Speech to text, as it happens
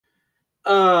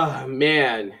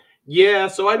Man. Yeah,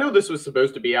 so I know this was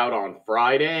supposed to be out on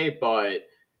Friday, but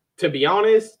to be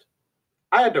honest,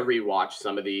 I had to rewatch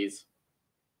some of these.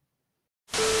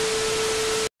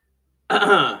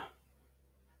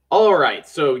 Alright,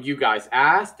 so you guys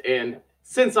asked, and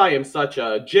since I am such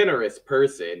a generous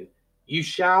person, you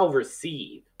shall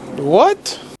receive.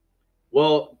 What?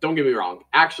 Well, don't get me wrong.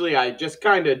 Actually, I just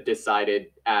kind of decided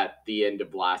at the end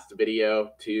of last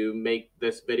video to make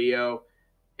this video,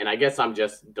 and I guess I'm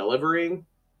just delivering.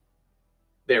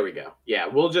 There we go. Yeah,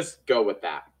 we'll just go with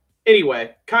that.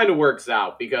 Anyway, kind of works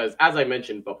out because, as I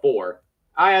mentioned before,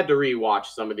 I had to rewatch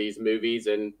some of these movies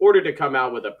in order to come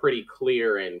out with a pretty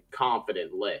clear and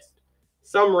confident list.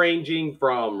 Some ranging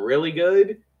from really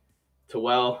good to,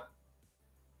 well,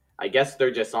 I guess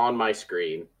they're just on my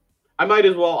screen. I might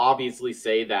as well obviously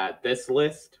say that this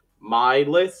list, my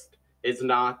list, is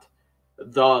not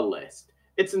the list.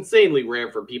 It's insanely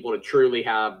rare for people to truly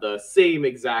have the same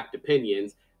exact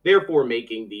opinions, therefore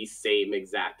making the same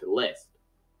exact list.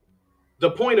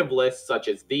 The point of lists such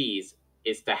as these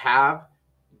is to have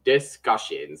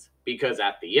discussions because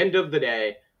at the end of the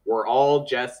day, we're all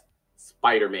just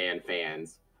Spider Man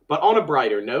fans. But on a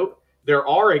brighter note, there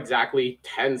are exactly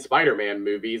 10 Spider Man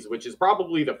movies, which is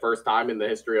probably the first time in the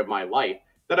history of my life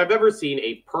that I've ever seen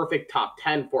a perfect top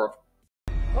 10 for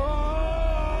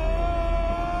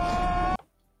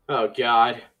Oh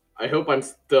god, I hope I'm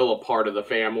still a part of the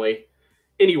family.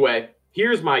 Anyway,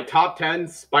 here's my top 10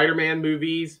 Spider Man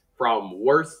movies from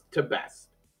worst to best.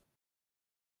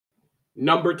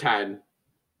 Number 10.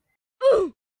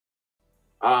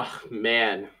 Ah,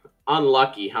 man.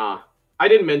 Unlucky, huh? I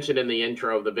didn't mention in the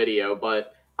intro of the video,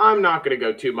 but I'm not going to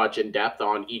go too much in depth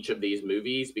on each of these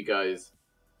movies because,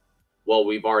 well,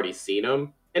 we've already seen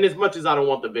them. And as much as I don't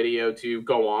want the video to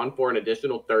go on for an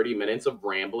additional 30 minutes of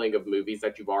rambling of movies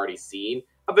that you've already seen,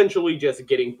 eventually just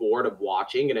getting bored of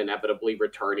watching and inevitably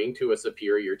returning to a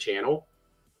superior channel.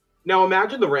 Now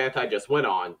imagine the rant I just went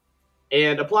on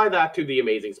and apply that to The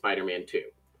Amazing Spider-Man 2.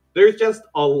 There's just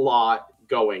a lot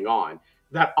going on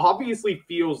that obviously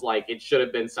feels like it should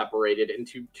have been separated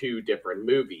into two different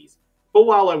movies. But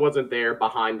while I wasn't there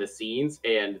behind the scenes,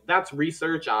 and that's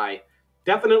research I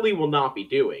definitely will not be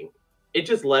doing, it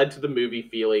just led to the movie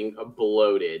feeling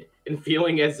bloated and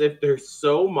feeling as if there's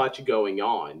so much going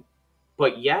on,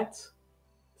 but yet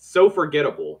so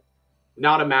forgettable.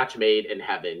 Not a match made in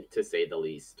heaven, to say the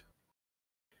least.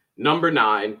 Number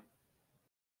 9.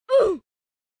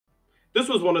 This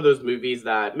was one of those movies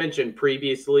that mentioned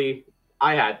previously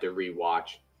I had to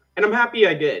rewatch. And I'm happy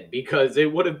I did because it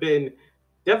would have been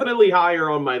definitely higher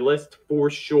on my list for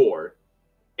sure,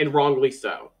 and wrongly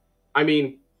so. I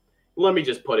mean, let me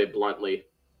just put it bluntly.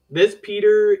 This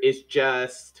Peter is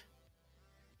just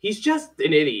he's just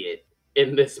an idiot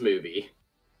in this movie.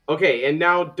 Okay, and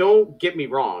now don't get me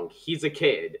wrong, he's a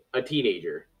kid, a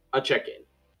teenager, a chicken.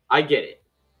 I get it.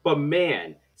 But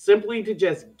man, simply to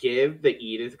just give the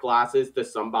Edith glasses to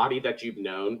somebody that you've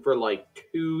known for like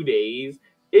 2 days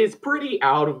is pretty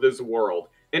out of this world.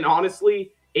 And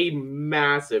honestly, a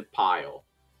massive pile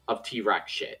of T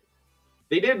Rex shit.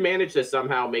 They did manage to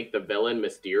somehow make the villain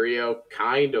Mysterio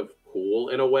kind of cool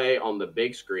in a way on the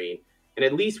big screen. And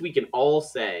at least we can all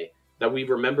say that we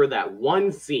remember that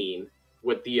one scene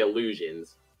with the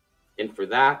illusions. And for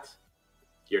that,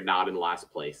 you're not in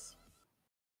last place.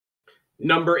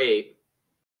 Number 8.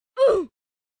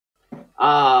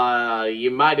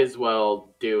 You might as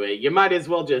well do it. You might as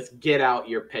well just get out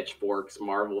your pitchforks,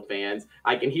 Marvel fans.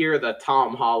 I can hear the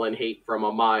Tom Holland hate from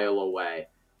a mile away.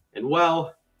 And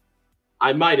well,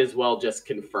 I might as well just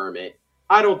confirm it.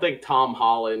 I don't think Tom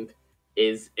Holland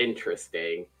is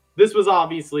interesting. This was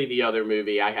obviously the other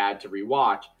movie I had to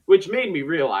rewatch, which made me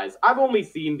realize I've only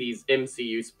seen these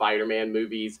MCU Spider Man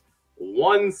movies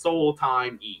one sole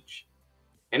time each.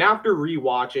 And after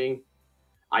rewatching,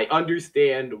 I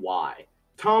understand why.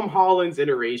 Tom Holland's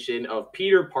iteration of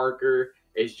Peter Parker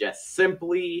is just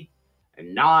simply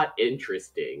not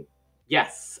interesting.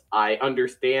 Yes, I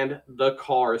understand the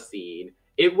car scene.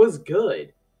 It was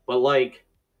good, but like,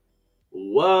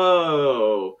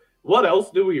 whoa, what else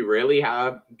do we really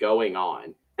have going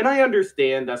on? And I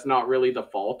understand that's not really the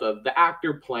fault of the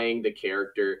actor playing the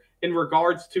character in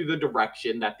regards to the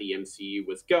direction that the MCU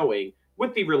was going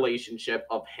with the relationship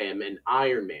of him and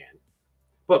Iron Man.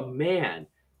 But man,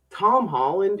 Tom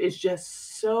Holland is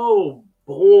just so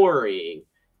boring.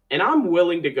 And I'm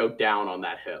willing to go down on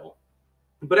that hill.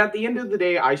 But at the end of the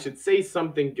day, I should say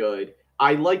something good.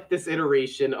 I like this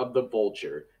iteration of the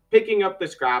Vulture. Picking up the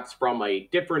scraps from a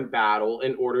different battle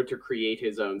in order to create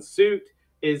his own suit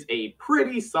is a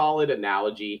pretty solid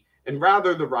analogy, and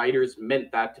rather the writers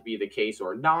meant that to be the case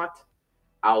or not,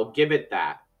 I'll give it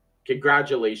that.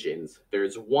 Congratulations,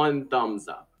 there's one thumbs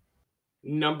up.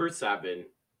 Number 7.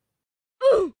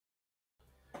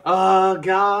 Oh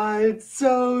God,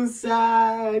 so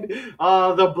sad.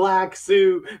 Oh, the black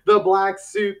suit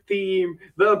theme,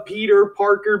 the Peter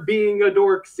Parker being a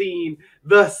dork scene,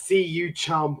 the see you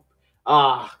chump.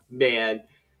 Ah, man,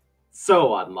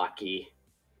 so unlucky.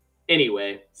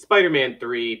 Anyway, Spider-Man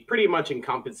 3 pretty much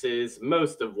encompasses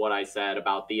most of what I said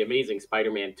about the Amazing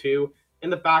Spider-Man 2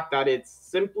 and the fact that it's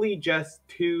simply just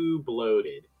too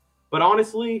bloated. But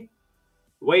honestly,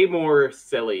 way more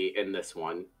silly in this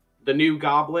one. The new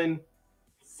Goblin,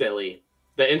 silly.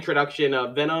 The introduction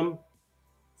of Venom,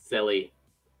 silly.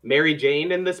 Mary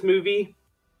Jane in this movie,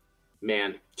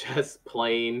 man, just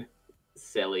plain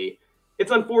silly.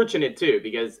 It's unfortunate too,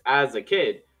 because as a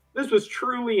kid, this was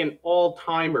truly an all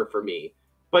timer for me.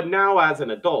 But now, as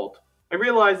an adult, I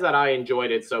realize that I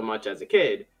enjoyed it so much as a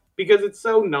kid because it's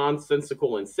so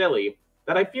nonsensical and silly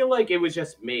that I feel like it was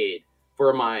just made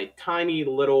for my tiny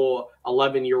little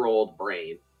 11-year-old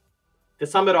brain. To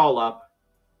sum it all up,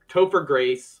 Topher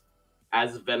Grace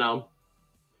as Venom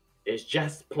is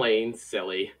just plain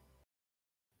silly.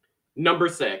 Number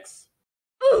 6.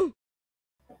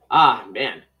 Ah,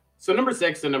 man. So number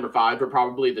 6 and number 5 are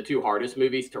probably the two hardest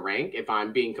movies to rank, if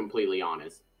I'm being completely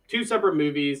honest. Two separate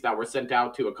movies that were sent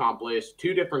out to accomplish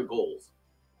two different goals.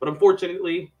 But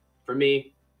unfortunately, for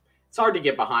me, it's hard to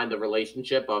get behind the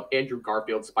relationship of Andrew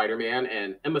Garfield's Spider-Man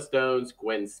and Emma Stone's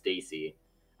Gwen Stacy.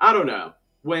 I don't know.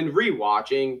 When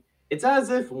rewatching, it's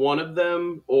as if one of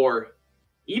them, or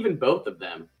even both of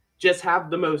them, just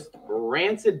have the most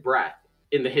rancid breath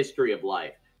in the history of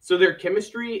life. So their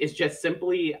chemistry is just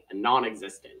simply non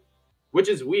existent, which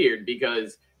is weird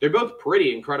because they're both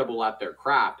pretty incredible at their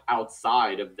craft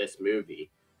outside of this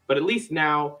movie. But at least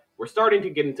now we're starting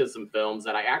to get into some films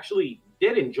that I actually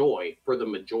did enjoy for the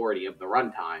majority of the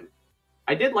runtime.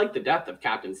 I did like the death of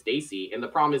Captain Stacy and the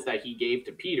promise that he gave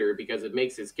to Peter because it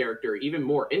makes his character even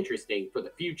more interesting for the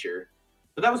future,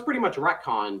 but that was pretty much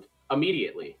retconned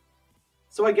immediately.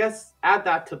 So I guess add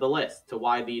that to the list to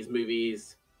why these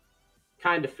movies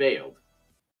kind of failed.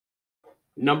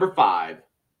 Number 5.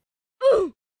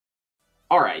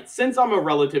 Alright, since I'm a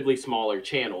relatively smaller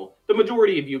channel, the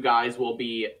majority of you guys will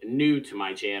be new to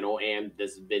my channel and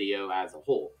this video as a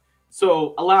whole.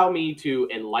 So allow me to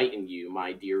enlighten you,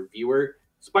 my dear viewer.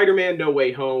 Spider-Man No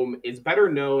Way Home is better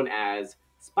known as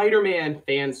Spider-Man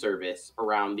fan service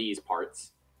around these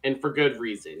parts, and for good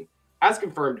reason. As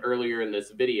confirmed earlier in this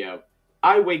video,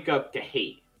 I wake up to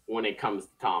hate when it comes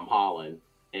to Tom Holland.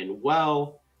 And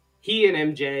well, he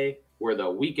and MJ were the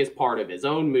weakest part of his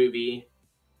own movie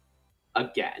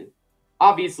again.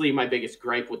 Obviously, my biggest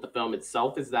gripe with the film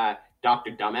itself is that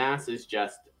Dr. Dumbass is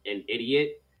just an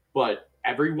idiot, but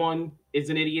everyone is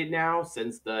an idiot now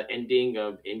since the ending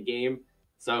of Endgame.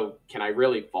 So, can I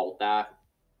really fault that?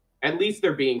 At least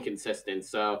they're being consistent,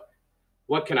 so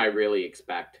what can I really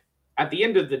expect? At the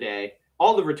end of the day,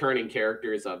 all the returning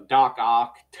characters of Doc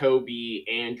Ock, Toby,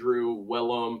 Andrew,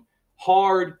 Willem,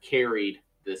 hard carried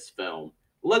this film.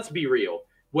 Let's be real.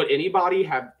 Would anybody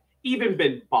have even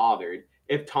been bothered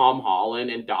if Tom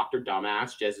Holland and Dr.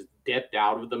 Dumbass just dipped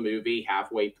out of the movie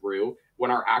halfway through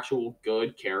when our actual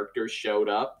good characters showed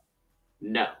up?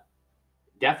 No,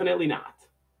 definitely not.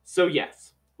 So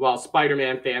yes, while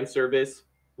Spider-Man fan service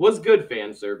was good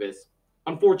fan service,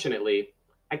 unfortunately,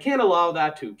 I can't allow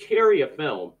that to carry a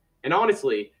film, and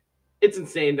honestly, it's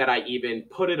insane that I even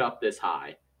put it up this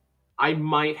high. I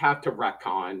might have to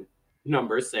retcon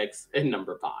number 6 and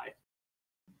number 5.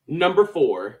 Number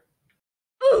 4.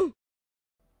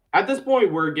 At this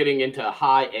point, we're getting into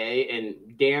high A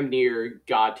and damn near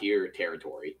God tier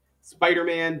territory.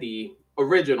 Spider-Man, the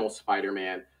original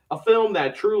Spider-Man, a film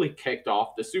that truly kicked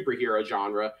off the superhero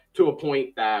genre to a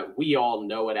point that we all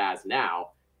know it as now,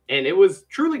 and it was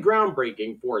truly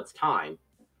groundbreaking for its time.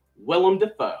 Willem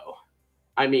Dafoe.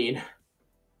 I mean,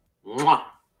 mwah,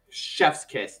 chef's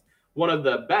kiss. One of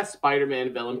the best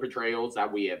Spider-Man villain portrayals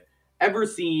that we have ever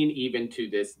seen, even to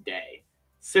this day.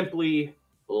 Simply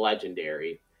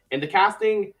legendary. And the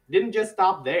casting didn't just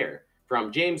stop there.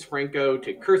 From James Franco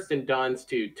to Kirsten Dunst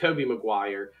to Tobey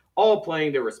Maguire, all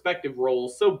playing their respective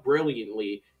roles so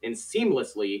brilliantly and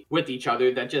seamlessly with each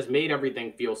other that just made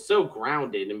everything feel so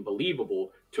grounded and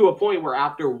believable to a point where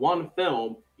after one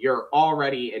film, you're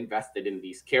already invested in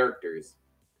these characters.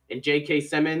 And J.K.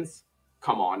 Simmons,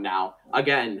 come on now.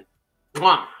 Again,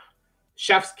 mwah,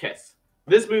 chef's kiss.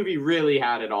 This movie really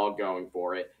had it all going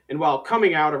for it. And while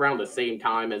coming out around the same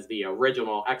time as the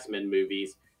original X-Men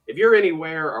movies, if you're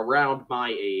anywhere around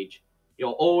my age,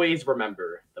 you'll always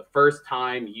remember the first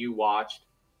time you watched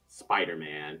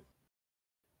Spider-Man.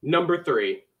 Number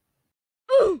 3.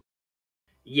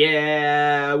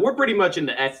 Yeah, we're pretty much in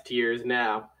the S tiers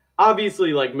now.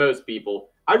 Obviously, like most people,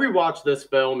 I rewatched this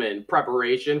film in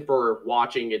preparation for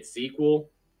watching its sequel,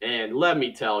 and let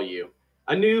me tell you,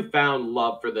 a newfound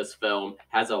love for this film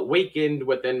has awakened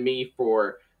within me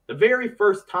for the very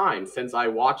first time since I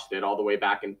watched it all the way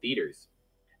back in theaters.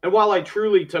 And while I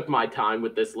truly took my time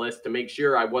with this list to make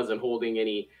sure I wasn't holding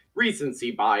any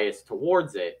recency bias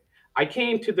towards it, I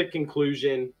came to the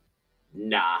conclusion,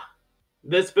 nah,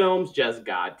 this film's just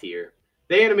god tier.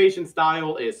 The animation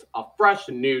style is a fresh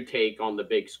new take on the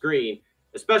big screen,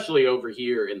 especially over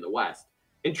here in the West,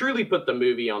 and truly put the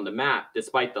movie on the map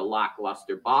despite the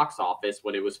lackluster box office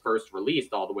when it was first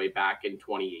released all the way back in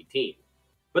 2018.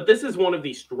 But this is one of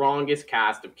the strongest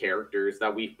cast of characters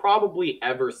that we've probably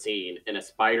ever seen in a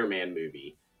Spider-Man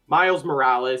movie. Miles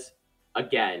Morales,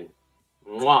 again,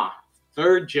 mwah,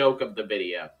 third joke of the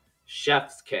video,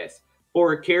 chef's kiss.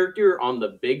 For a character on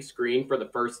the big screen for the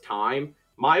first time,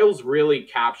 Miles really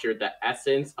captured the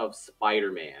essence of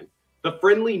Spider-Man, the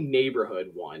friendly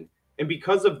neighborhood one. And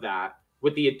because of that,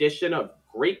 with the addition of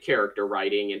great character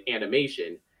writing and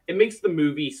animation, it makes the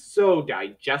movie so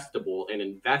digestible and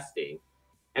investing.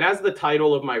 And as the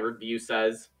title of my review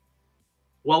says,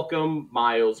 welcome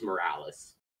Miles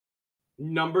Morales.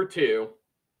 Number 2.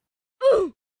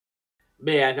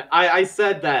 Man, I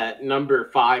said that number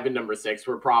 5 and number 6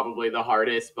 were probably the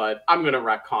hardest, but I'm going to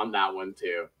retcon that one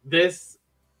too. This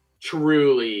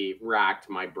truly racked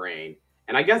my brain.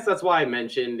 And I guess that's why I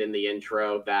mentioned in the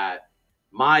intro that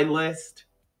my list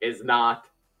is not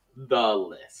the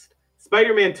list.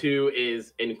 Spider-Man 2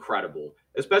 is incredible,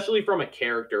 especially from a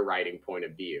character writing point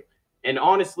of view. And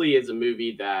honestly, is a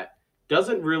movie that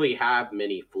doesn't really have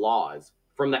many flaws.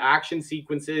 From the action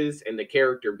sequences and the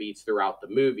character beats throughout the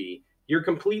movie, you're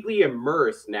completely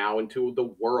immersed now into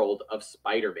the world of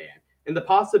Spider-Man and the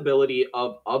possibility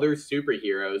of other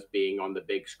superheroes being on the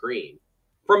big screen.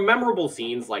 From memorable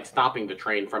scenes like stopping the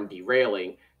train from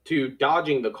derailing to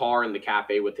dodging the car in the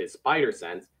cafe with his spider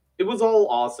sense, it was all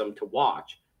awesome to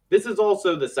watch. This is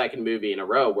also the second movie in a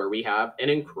row where we have an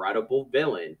incredible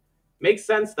villain. Makes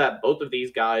sense that both of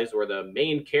these guys were the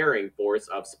main carrying force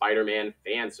of Spider-Man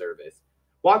fan service.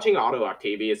 Watching Otto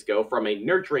Octavius go from a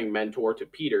nurturing mentor to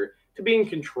Peter to being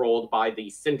controlled by the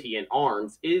sentient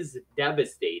arms is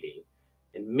devastating.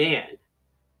 And man,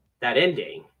 that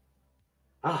ending.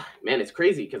 Man, it's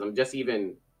crazy because I'm just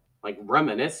even like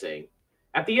reminiscing.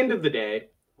 At the end of the day,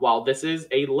 while this is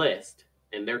a list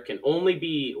and there can only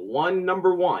be one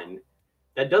number 1,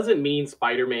 that doesn't mean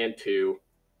Spider-Man 2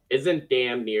 isn't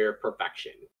damn near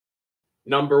perfection.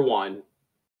 Number 1.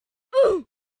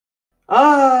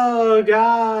 Oh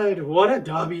god, what a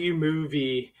W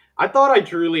movie. I thought I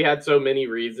truly had so many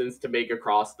reasons to make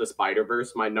Across the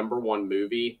Spider-Verse my number 1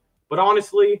 movie, but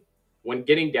honestly, when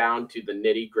getting down to the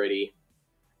nitty-gritty,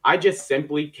 I just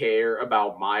simply care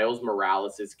about Miles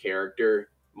Morales' character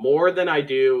more than I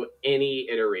do any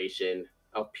iteration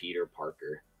of Peter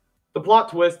Parker. The plot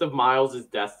twist of Miles'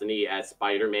 destiny as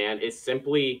Spider-Man is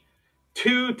simply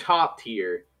too top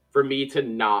tier for me to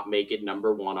not make it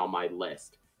number 1 on my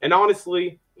list. And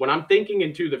honestly, when I'm thinking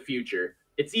into the future,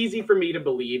 it's easy for me to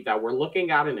believe that we're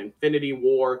looking at an Infinity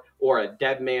War or a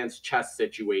Dead Man's Chest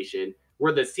situation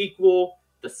where the sequel,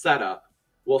 the setup,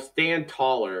 will stand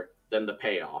taller than the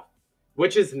payoff,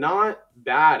 which is not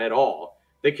bad at all.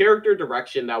 The character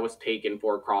direction that was taken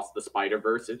for Across the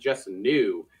Spider-Verse is just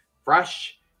new,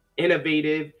 fresh,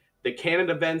 innovative. The canon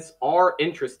events are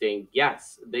interesting.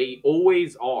 Yes, they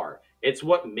always are. It's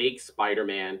what makes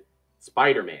Spider-Man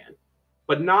Spider-Man,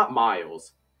 but not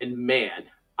Miles. And man,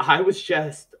 I was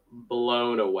just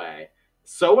blown away.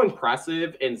 So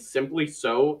impressive and simply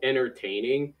so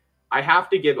entertaining. I have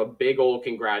to give a big old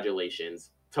congratulations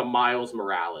to Miles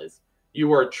Morales.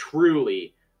 You are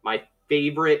truly my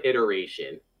favorite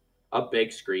iteration of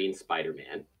big screen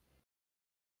Spider-Man.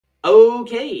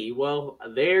 Okay, well,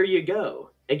 there you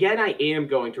go. Again, I am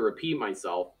going to repeat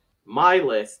myself. My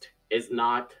list is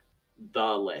not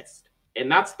the list.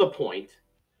 And that's the point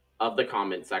of the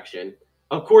comment section.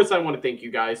 Of course, I want to thank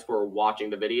you guys for watching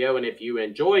the video. And if you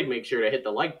enjoyed, make sure to hit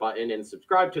the like button and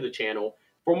subscribe to the channel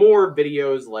for more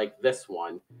videos like this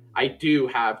one. I do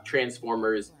have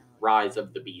Transformers Rise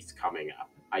of the Beast coming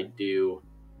up.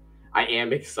 I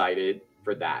am excited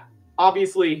for that.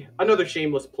 Obviously, another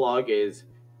shameless plug is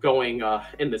going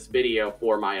in this video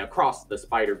for my Across the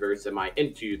Spider-Verse and my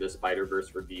Into the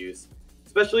Spider-Verse reviews,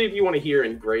 especially if you want to hear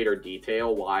in greater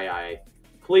detail why I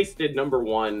placed it number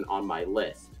 1 on my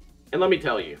list. And let me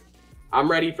tell you, I'm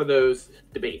ready for those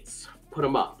debates. Put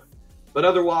them up. But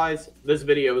otherwise, this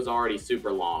video is already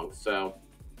super long, so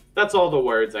that's all the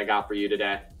words I got for you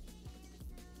today.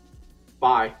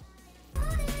 Bye.